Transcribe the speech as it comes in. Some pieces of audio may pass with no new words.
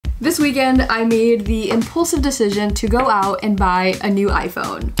This weekend, I made the impulsive decision to go out and buy a new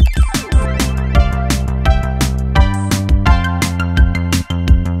iPhone.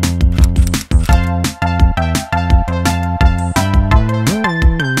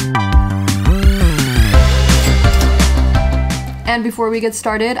 And before we get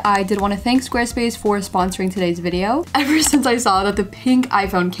started, I did want to thank Squarespace for sponsoring today's video. Ever since I saw that the pink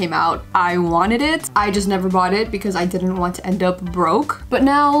iPhone came out, I wanted it. I just never bought it because I didn't want to end up broke. But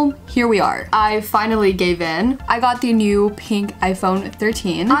now, here we are. I finally gave in. I got the new pink iPhone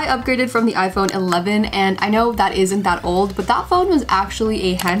 13. I upgraded from the iPhone 11, and I know that isn't that old, but that phone was actually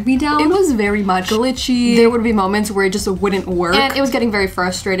a hand-me-down. It was very much glitchy. There would be moments where it just wouldn't work, and it was getting very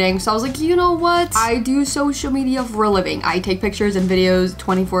frustrating. So I was like, you know what? I do social media for a living. I take pictures and videos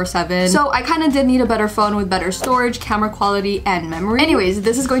 24/7. So I kind of did need a better phone with better storage, camera quality, and memory. Anyways,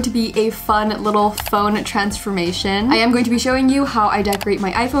 this is going to be a fun little phone transformation. I am going to be showing you how I decorate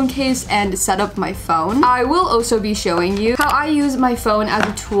my iPhone case and set up my phone. I will also be showing you how I use my phone as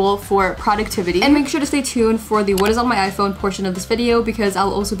a tool for productivity. And make sure to stay tuned for the what is on my iPhone portion of this video because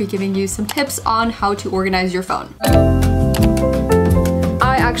I'll also be giving you some tips on how to organize your phone.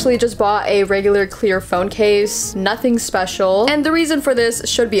 I actually just bought a regular clear phone case, nothing special. And the reason for this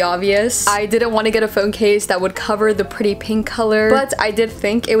should be obvious. I didn't want to get a phone case that would cover the pretty pink color, but I did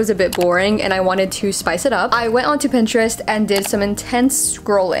think it was a bit boring and I wanted to spice it up. I went onto Pinterest and did some intense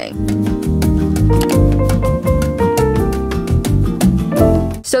scrolling.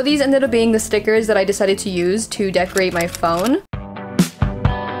 So these ended up being the stickers that I decided to use to decorate my phone.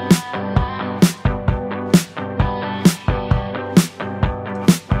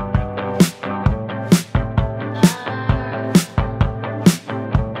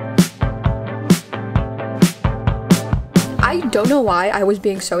 I don't know why I was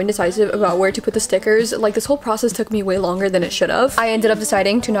being so indecisive about where to put the stickers. Like, this whole process took me way longer than it should have. I ended up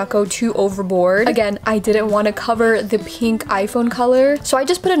deciding to not go too overboard. Again, I didn't want to cover the pink iPhone color, so I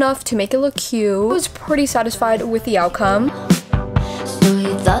just put enough to make it look cute. I was pretty satisfied with the outcome. So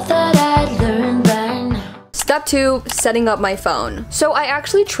you thought that I'd learn by now. Step 2, setting up my phone. So I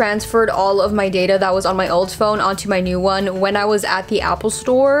actually transferred all of my data that was on my old phone onto my new one when I was at the Apple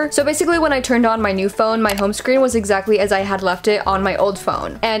store. So basically when I turned on my new phone, my home screen was exactly as I had left it on my old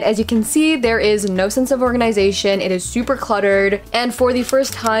phone. And as you can see, there is no sense of organization. It is super cluttered. And for the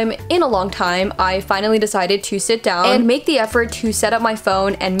first time in a long time, I finally decided to sit down and make the effort to set up my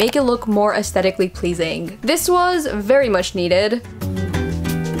phone and make it look more aesthetically pleasing. This was very much needed.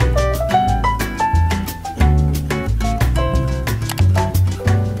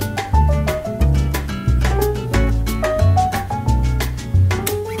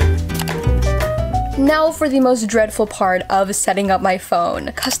 Now for the most dreadful part of setting up my phone,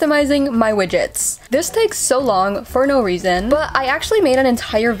 customizing my widgets. This takes so long for no reason, but I actually made an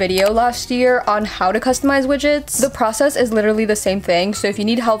entire video last year on how to customize widgets. The process is literally the same thing, so if you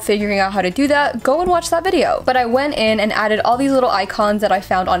need help figuring out how to do that, go and watch that video. But I went in and added all these little icons that I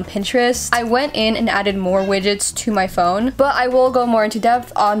found on Pinterest. I went in and added more widgets to my phone, but I will go more into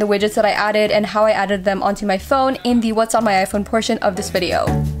depth on the widgets that I added and how I added them onto my phone in the what's on my iPhone portion of this video.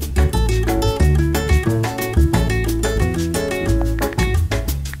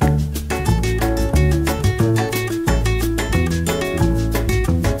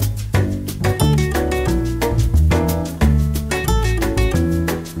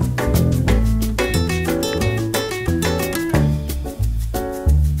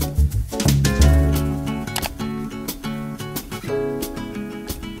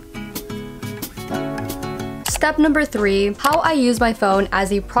 Step number 3, how I use my phone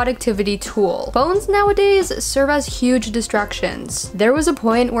as a productivity tool. Phones nowadays serve as huge distractions. There was a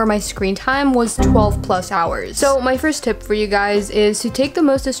point where my screen time was 12+ hours. So my first tip for you guys is to take the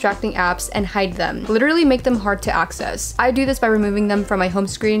most distracting apps and hide them. Literally make them hard to access. I do this by removing them from my home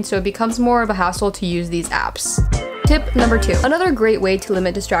screen so it becomes more of a hassle to use these apps. Tip number 2. Another great way to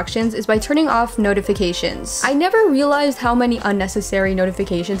limit distractions is by turning off notifications. I never realized how many unnecessary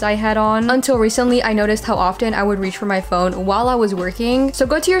notifications I had on. Until recently, I noticed how often I would reach for my phone while I was working. So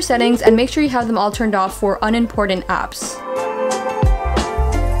go to your settings and make sure you have them all turned off for unimportant apps.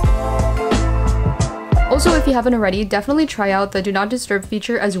 Also, if you haven't already, definitely try out the Do Not Disturb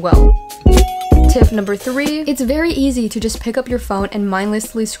feature as well. Tip number 3, it's very easy to just pick up your phone and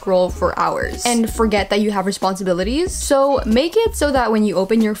mindlessly scroll for hours and forget that you have responsibilities. So make it so that when you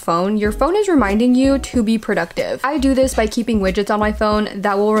open your phone is reminding you to be productive. I do this by keeping widgets on my phone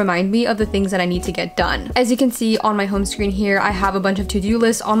that will remind me of the things that I need to get done. As you can see on my home screen here, I have a bunch of to-do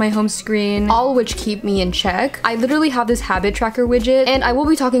lists on my home screen, all which keep me in check. I literally have this habit tracker widget, and I will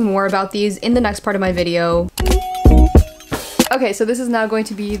be talking more about these in the next part of my video. Okay, so this is now going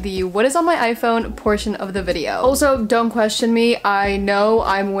to be the what is on my iPhone portion of the video. Also, don't question me. I know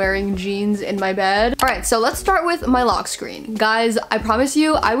I'm wearing jeans in my bed. All right, so let's start with my lock screen. Guys, I promise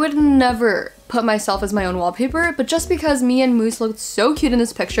you, I would never put myself as my own wallpaper, but just because me and Moose looked so cute in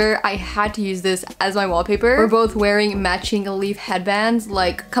this picture, I had to use this as my wallpaper. We're both wearing matching leaf headbands,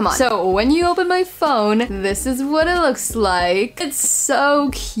 like, come on. So when you open my phone, this is what it looks like. It's so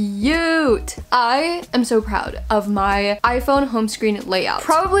cute. I am so proud of my iPhone home screen layout.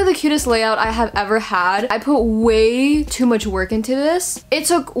 Probably the cutest layout I have ever had. I put way too much work into this. It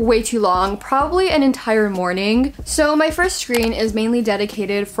took way too long, probably an entire morning. So my first screen is mainly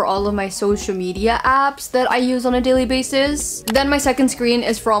dedicated for all of my social media apps that I use on a daily basis. Then my second screen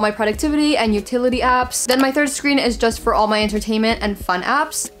is for all my productivity and utility apps. Then my third screen is just for all my entertainment and fun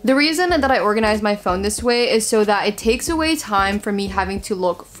apps. The reason that I organize my phone this way is so that it takes away time for me having to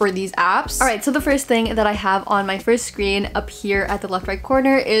look for these apps. All right, so the first thing that I have on my first screen up here at the left right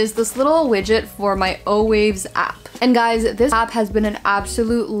corner is this little widget for my O-Waves app. And guys, this app has been an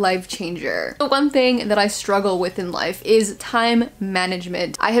absolute life changer. The one thing that I struggle with in life is time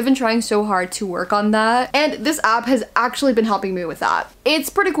management. I have been trying so hard to work on that, and this app has actually been helping me with that. It's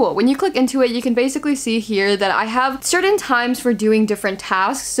pretty cool. When you click into it, you can basically see here that I have certain times for doing different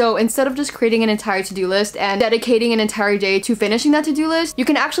tasks. So instead of just creating an entire to-do list and dedicating an entire day to finishing that to-do list, you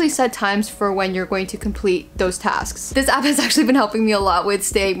can actually set times for when you're going to complete those tasks. This app has actually been helping me a lot with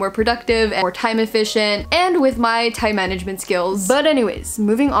staying more productive and more time efficient and with my time management skills. But anyways,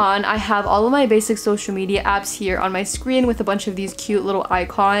 moving on, I have all of my basic social media apps here on my screen with a bunch of these cute little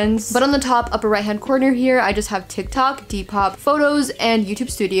icons. But on the top upper right hand corner here, I just have TikTok, Depop, Photos, and YouTube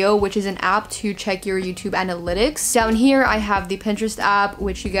Studio, which is an app to check your YouTube analytics. Down here, I have the Pinterest app,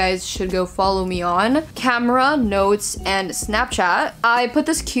 which you guys should go follow me on, Camera, Notes, and Snapchat. I put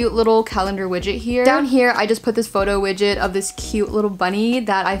this cute little calendar widget here. Down here, I just put this photo widget of this cute little bunny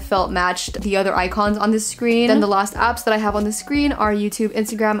that I felt matched the other icons on this screen. Then the last apps that I have on the screen are YouTube,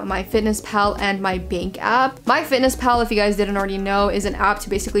 Instagram, MyFitnessPal, and my bank app. MyFitnessPal, if you guys didn't already know, is an app to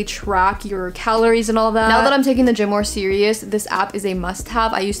basically track your calories and all that. Now that I'm taking the gym more serious, this app is a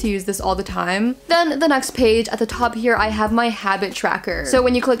must-have. I used to use this all the time. Then the next page at the top here, I have my habit tracker. So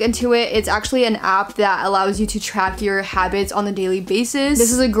when you click into it, it's actually an app that allows you to track your habits on a daily basis.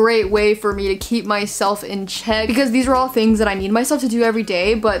 This is a great way for me to keep myself in check because these are all things that I need myself to do every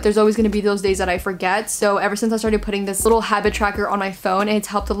day, but there's always going to be those days that I forget. So ever since I started putting this little habit tracker on my phone, it's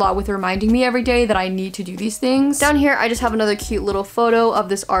helped a lot with reminding me every day that I need to do these things. Down here, I just have another cute little photo of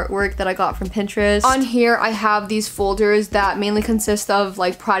this artwork that I got from Pinterest. On here, I have these folders that mainly consist of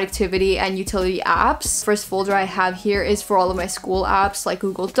like productivity and utility apps. First folder I have here is for all of my school apps like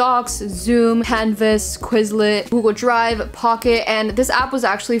Google Docs, Zoom, Canvas, Quizlet, Google Drive, Pocket, and this app was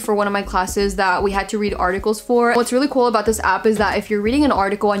actually for one of my classes that we had to read articles for. What's really cool about this app is that if you're reading an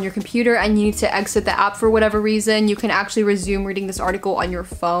article on your computer and you need to exit the app for whatever reason, you can actually resume reading this article on your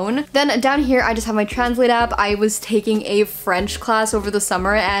phone. Then down here, I just have my Translate app. I was taking a French class over the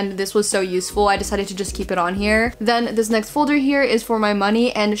summer and this was so useful. I decided to just keep it on here. Then this next folder here is for my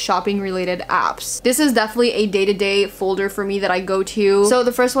money and shopping related apps. This is definitely a day-to-day folder for me that I go to. So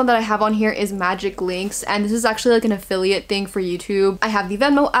the first one that I have on here is Magic Links, and this is actually like an affiliate thing for YouTube. I have the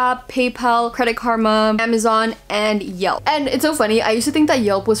Venmo app, PayPal, Credit Karma, Amazon, and Yelp. And it's so funny, I used to think that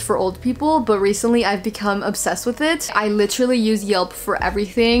Yelp was for old people, but recently I've become obsessed with it. I literally use Yelp for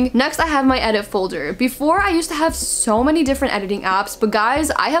everything. Next, I have my edit folder. Before, I used to have so many different editing apps, but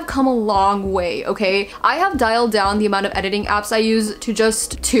guys, I have come a long way, okay? I have dialed down the amount of editing apps I use to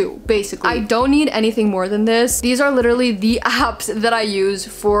just 2, basically. I don't need anything more than this. These are literally the apps that I use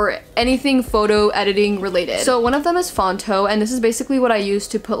for anything photo editing related. So one of them is Fonto, and this is basically what I use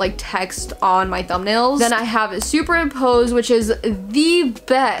to put like text on my thumbnails. Then I have Superimpose, which is the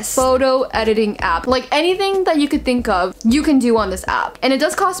best photo editing app. Like anything that you could think of, you can do on this app. And it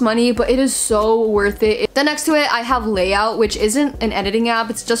does cost money, but it is so worth it. Then next to it, I have Layout, which isn't an editing app.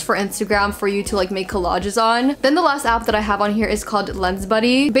 It's just for Instagram for you to like make collages on. Then the last app that I have on here is called Lens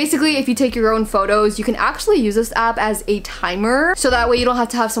Buddy. Basically, if you take your own photos, you can actually use this app as a timer. So that way you don't have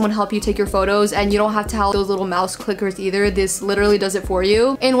to have someone help you take your photos and you don't have to have those little mouse clickers either. This literally does it for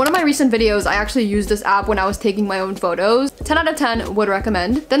you. In one of my recent videos, I actually used this app when I was taking my own photos. 10 out of 10 would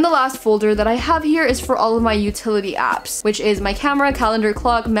recommend. Then the last folder that I have here is for all of my utility apps, which is my camera, calendar,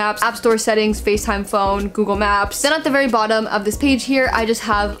 clock, maps, app store settings, FaceTime phone, Google Maps. Then at the very bottom of this page here, I just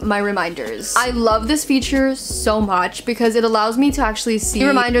have my reminders. I love this feature so much because it allows me to actually see the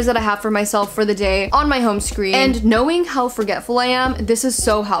reminders that I have for myself for the day on my home screen, and knowing how forgetful I am, this is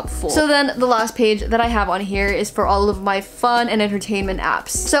so helpful. So then the last page that I have on here is for all of my fun and entertainment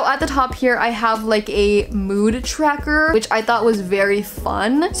apps. So at the top here, I have like a mood tracker, which I thought was very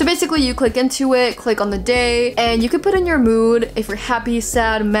fun. So basically you click into it, click on the day, and you can put in your mood if you're happy,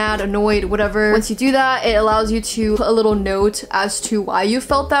 sad, mad, annoyed, whatever. Once you do that, it allows you to put a little note as to why you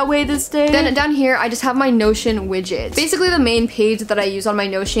felt that way this day. Then down here, I just have my Notion widget. Basically the main page that I use on my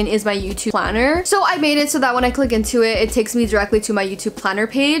Notion is my YouTube planner. So I made it so that when I click into it, it takes me directly to my YouTube planner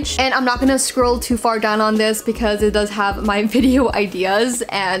page. And I'm not gonna scroll too far down on this because it does have my video ideas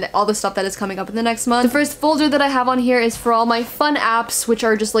and all the stuff that is coming up in the next month. The first folder that I have on here is for all my fun apps, which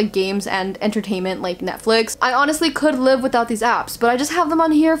are just like games and entertainment like Netflix. I honestly could live without these apps, but I just have them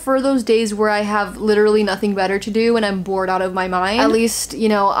on here for those days where I have literally nothing better to do and I'm bored out of my mind. At least, you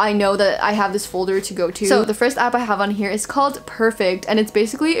know, I know that I have this folder to go to. So the first app I have on here is called Perfect, and it's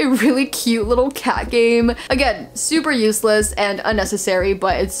basically a really cute little cat game. Again, super useless and unnecessary,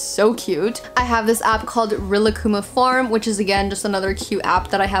 but it's so cute. I have this app called Rilakkuma Farm, which is again just another cute app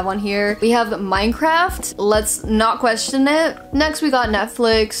that I have on here. We have Minecraft. Let's not question it. Next, we got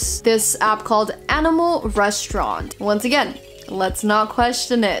Netflix. This app called Animal Restaurant. Once again, let's not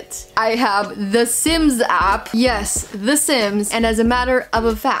question it. I have the Sims app. Yes, the Sims. And as a matter of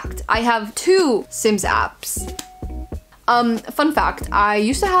a fact, I have 2 Sims apps. Fun fact, I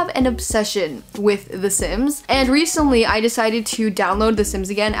used to have an obsession with The Sims, and recently I decided to download The Sims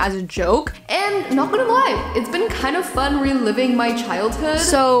again as a joke, and not gonna lie, it's been kind of fun reliving my childhood.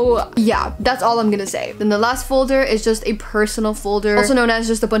 So yeah, that's all I'm gonna say. Then the last folder is just a personal folder, also known as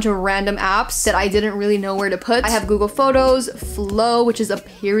just a bunch of random apps that I didn't really know where to put. I have Google Photos, Flow, which is a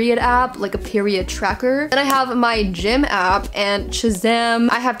period app, like a period tracker. Then I have my gym app and Shazam.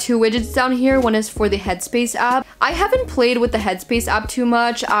 I have 2 widgets down here. One is for the Headspace app. I haven't played with the Headspace app too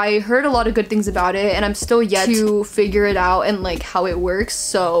much. I heard a lot of good things about it and I'm still yet to figure it out and like how it works.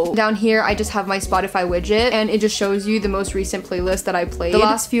 So down here I just have my Spotify widget and it just shows you the most recent playlist that I played. The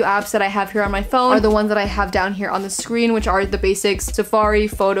last few apps that I have here on my phone are the ones that I have down here on the screen, which are the basics: Safari,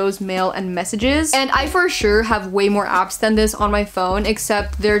 Photos, Mail, and Messages. And I for sure have way more apps than this on my phone,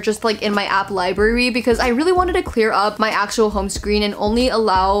 except they're just like in my app library because I really wanted to clear up my actual home screen and only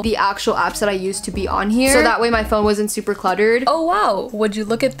allow the actual apps that I used to be on here, so that way my phone wasn't super cluttered. Oh wow, would you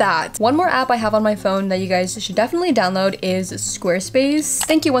look at that. One more app I have on my phone that you guys should definitely download is Squarespace.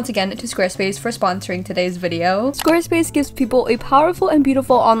 Thank you once again to Squarespace for sponsoring today's video. Squarespace gives people a powerful and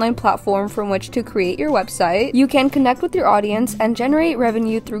beautiful online platform from which to create your website. You can connect with your audience and generate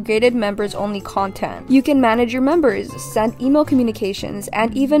revenue through gated members only content. You can manage your members, send email communications,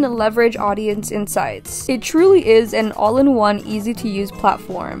 and even leverage audience insights. It truly is an all-in-one, easy to use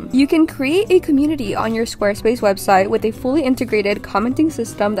platform. You can create a community on your Squarespace website with a fully integrated commenting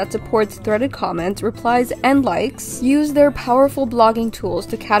system that supports threaded comments, replies, and likes. Use their powerful blogging tools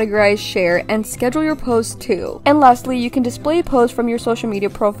to categorize, share, and schedule your posts too. And lastly, you can display posts from your social media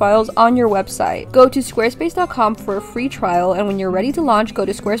profiles on your website. Go to squarespace.com for a free trial, and when you're ready to launch, go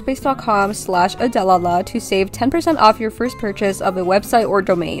to squarespace.com/ADELALA to save 10% off your first purchase of a website or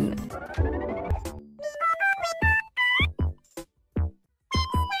domain.